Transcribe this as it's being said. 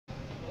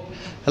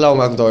Hello,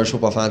 welcome to Irish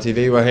Football Fan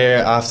TV. We're here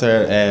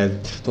after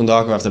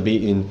Dundalk, after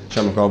beating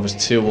Shamrock Rovers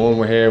 2-1.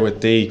 We're here with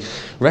the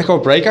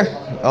record breaker,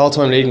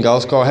 all-time leading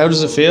goal scorer. How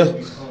does it feel?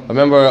 I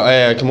remember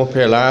I came up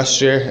here last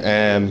year,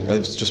 it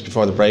was just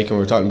before the break, and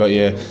we were talking about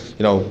you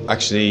know,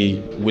 actually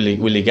will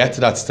you get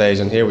to that stage,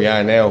 and here we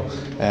are now.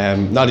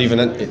 Not even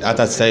at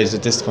that stage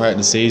at this part of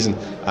the season,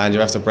 and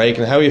you're after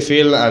breaking. How are you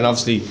feeling, and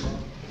obviously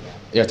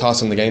your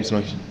thoughts on the game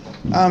tonight?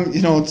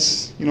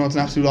 It's an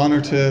absolute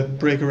honour to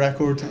break a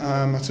record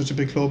at such a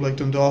big club like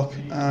Dundalk.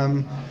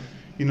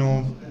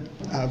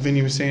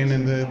 Vinny was saying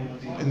in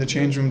the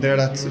change room there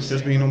that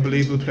there's been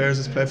unbelievable players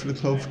that's played for the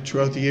club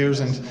throughout the years,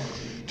 and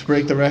to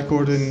break the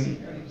record in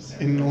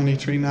only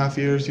 3.5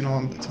 years,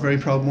 it's a very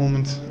proud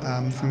moment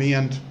for me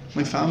and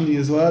my family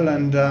as well.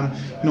 And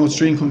it's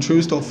dream come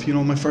true stuff.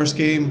 My first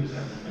game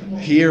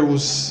here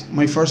was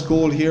my first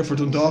goal here for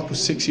Dundalk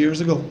was 6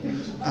 years ago,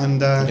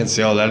 and against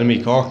the old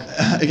enemy Cork.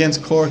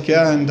 Against Cork,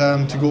 yeah,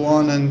 and to go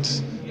on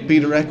and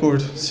beat a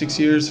record 6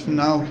 years from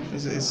now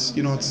is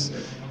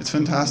it's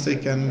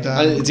fantastic, and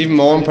it's even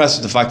more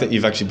impressive the fact that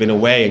you've actually been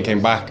away and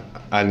came back,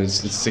 and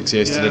it's 6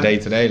 years to the day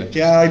today. Like.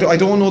 Yeah, I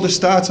don't know the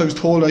stats. I was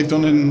told I've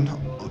done in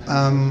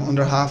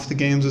under half the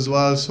games as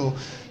well, so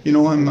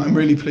I'm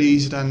really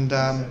pleased, and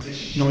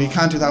you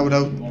can't do that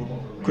without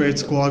great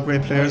squad,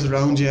 great players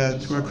around you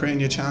who are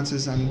creating your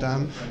chances, and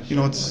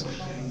it's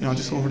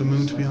just over the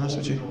moon, to be honest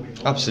with you.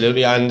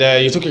 Absolutely, and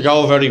you took your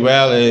goal very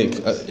well.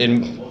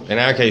 In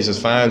our case as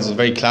fans, it's a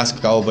very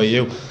classic goal by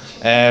you.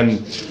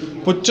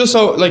 But just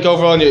so,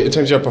 overall in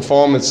terms of your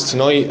performance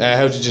tonight,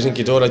 how did you think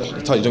you did? I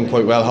thought you done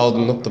quite well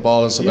holding up the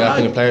ball and stuff like that,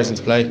 putting your players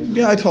into play.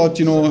 Yeah, I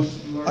thought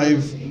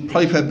I've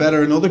probably played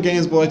better in other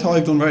games, but I thought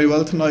I've done very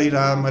well tonight.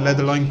 I led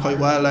the line quite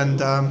well,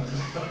 and I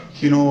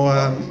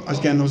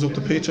was up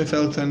the pitch, I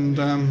felt, and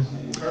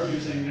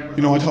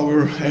I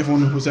thought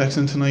everyone was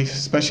excellent tonight,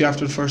 especially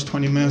after the first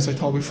 20 minutes. I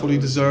thought we fully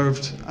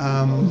deserved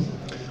the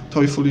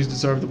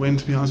win,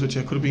 to be honest with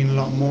you. It could have been a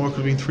lot more, could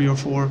have been 3 or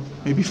 4,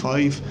 maybe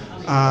 5.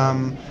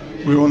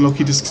 We were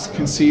unlucky to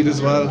concede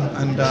as well,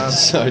 and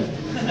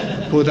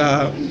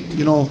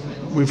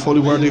we're fully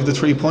worthy of the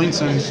 3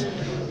 points, and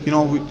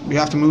we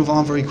have to move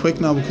on very quick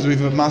now because we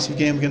have a massive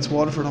game against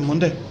Waterford on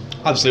Monday.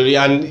 Absolutely,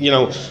 and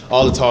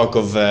all the talk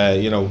of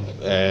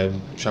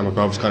Shamrock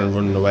Rovers kind of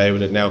running away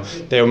with it now.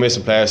 They were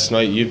missing players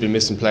tonight. You've been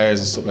missing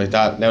players and stuff like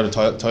that. Now the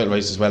title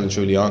race is well and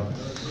truly on.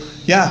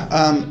 Yeah,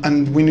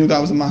 and we knew that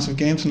was a massive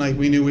game tonight.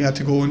 We knew we had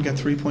to go and get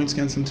 3 points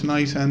against them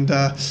tonight, and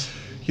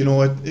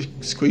it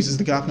squeezes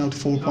the gap now to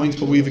 4 points.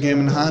 But we have a game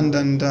in hand,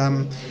 and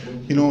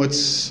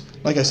it's.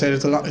 Like I said,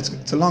 it's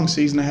a long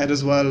season ahead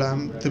as well.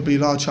 There'll be a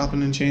lot of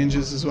chopping and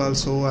changes as well.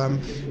 So I'm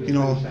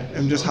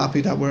just happy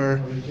that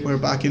we're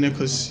back in it,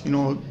 because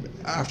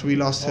after we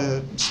lost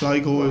to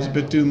Sligo, it was a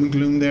bit doom and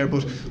gloom there,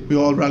 but we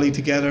all rallied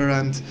together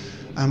and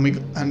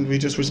we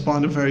just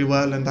responded very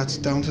well, and that's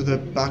down to the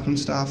backroom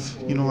staff.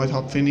 I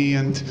thought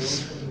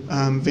Vinny's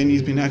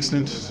been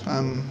excellent,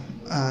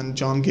 and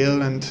John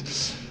Gill and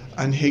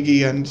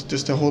Higgy, and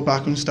just the whole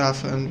backroom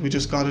staff, and we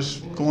just got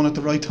it going at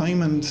the right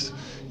time, and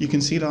you can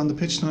see that on the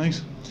pitch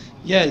tonight.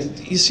 Yeah,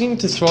 you seem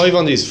to thrive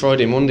on these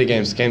Friday, Monday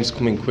games. The games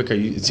coming quicker.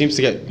 It seems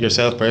to get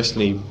yourself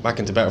personally back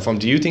into better form.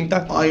 Do you think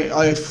that?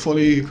 I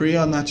fully agree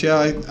on that.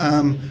 Yeah,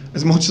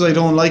 as much as I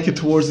don't like it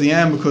towards the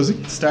end, because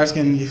it starts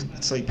getting,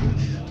 it's like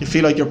you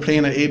feel like you're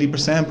playing at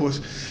 80%, but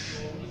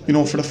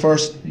for the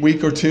first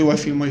week or two, I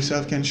feel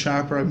myself getting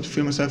sharper. I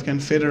feel myself getting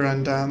fitter,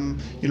 and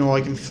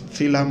I can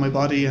feel that in my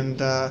body, and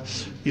I'm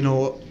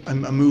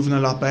moving a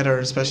lot better,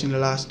 especially in the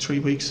last 3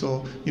 weeks.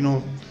 So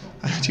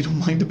I actually don't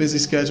mind the busy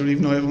schedule,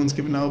 even though everyone's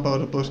giving out about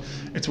it, but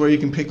it's where you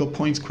can pick up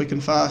points quick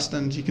and fast,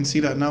 and you can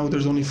see that now.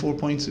 There's only 4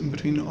 points in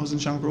between us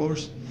and Shamrock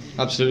Rovers.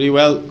 Absolutely.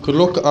 Well, good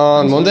luck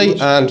on Monday,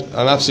 and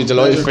I'm absolutely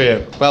delighted for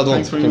you. Well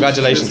done.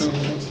 Congratulations.